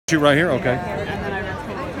Shoot right here? Okay.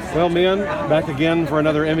 Well, men, back again for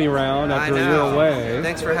another Emmy round after a year away.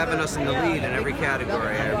 Thanks for having us in the lead in every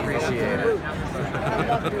category. I appreciate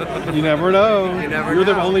it. You never know. You're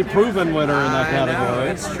the know. only proven winner in that category.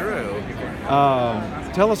 It's true.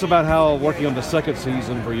 Tell us about how working on the second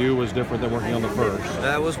season for you was different than working on the first.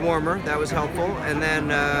 That was warmer. That was helpful. And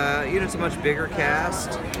then, it's a much bigger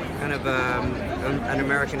cast, kind of an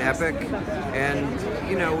American epic. And,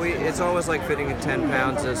 it's always like fitting a 10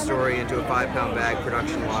 pounds of story into a 5-pound bag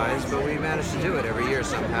production-wise, but we managed to do it every year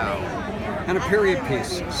somehow. And a period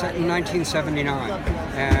piece set in 1979.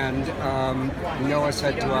 And Noah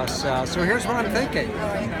said to us, so here's what I'm thinking.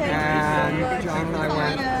 And John and I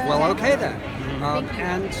went, well, okay then.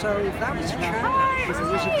 And so that was a challenge. It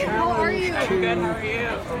was a challenge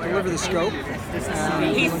to deliver the scope.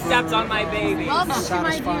 He stepped on my baby.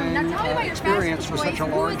 Satisfying experience for such a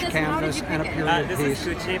large canvas and a period piece.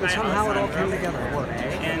 But somehow it all came together. It worked.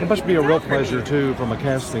 It must be a real pleasure, too, from a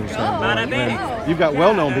casting standpoint. And you've got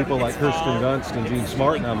well-known people like Kirsten Dunst and Gene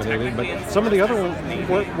Smart nominated, but some of the other ones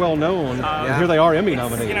weren't well-known, and here they are Emmy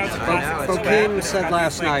nominated. Bokeem said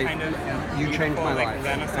last night, you changed my life.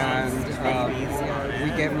 And we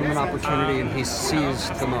gave him an opportunity, and he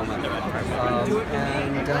seized the moment.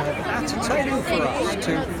 And that's exciting for us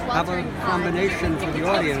to have a combination for the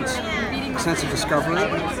audience, a sense of discovery,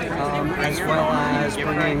 as well as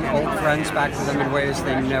bringing old friends back to them in ways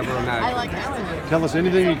they never imagined. Tell us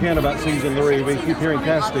anything you can about season 3. We keep hearing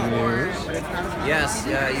casting news. Yes,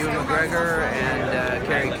 Ewan McGregor and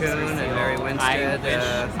Carrie Coon and Mary Winstead.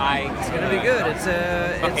 It's going to be good. It's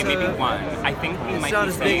maybe one. I think we might not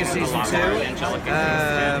as big as season 2. But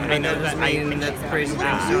that doesn't mean that crazy things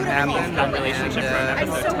don't happen. That relationship from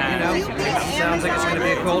episode 10. It sounds like it's going to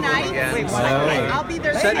be a cold one again.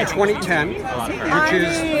 Set in 2010, which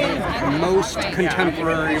is the most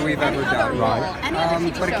contemporary we've ever done.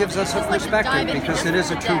 Right. But it gives us a perspective because it is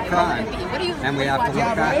a true crime, and we have to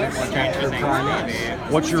look back at what that true crime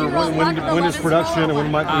is. What's your when is production and when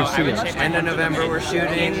might we see it? End of November we're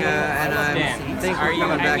shooting, and I think we're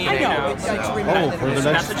coming back in April. So. For the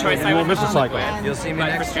next, you won't miss a cycle. You'll see me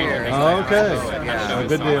next year. Okay,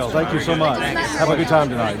 good deal. Thank you so much. Have a good time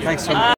tonight. Thanks so much.